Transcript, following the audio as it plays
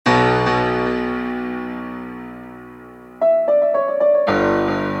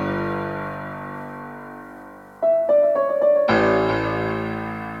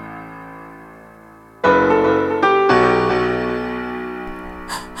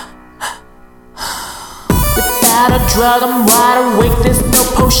not a drug, I'm wide awake. There's no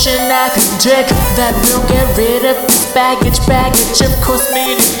potion I can take that will get rid of this baggage, of course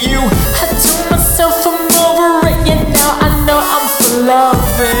meaning you. I told myself I'm over it, and now I know I'm for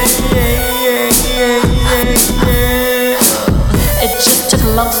loving. It just took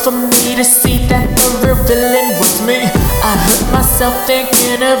long for me to see that the real villain was me. I hurt myself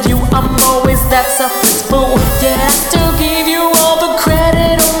thinking of you, I'm always that selfless fool. Yet I still give you all the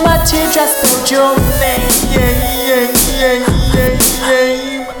credit, on my teardrops spelled your name.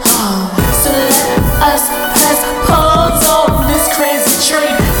 So let us press pause on this crazy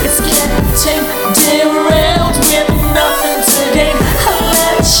train. It's getting derailed with nothing to gain. I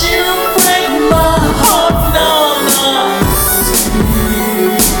let you break my heart, no.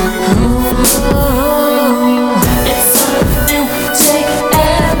 It's a new day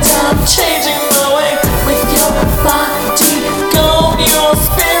and I'm changing my way. With your body gone, your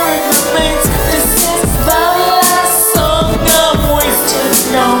spirit remains. This is the last song I'm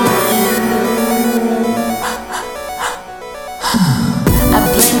wasting on you. I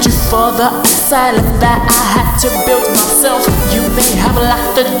blamed you for the asylum that I had to build myself. You may have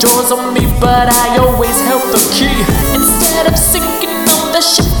locked the doors on me, but I always held the key. Instead of sinking on the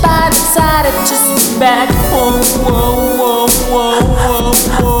ship, I decided to swim back.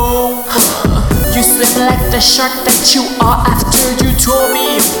 You swim like the shark that you are after you tore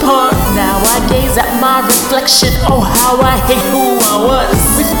me apart. Now I gaze at my reflection, oh how I hate who I was.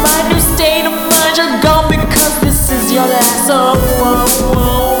 With my new state of mind, you're gone because this is your last song.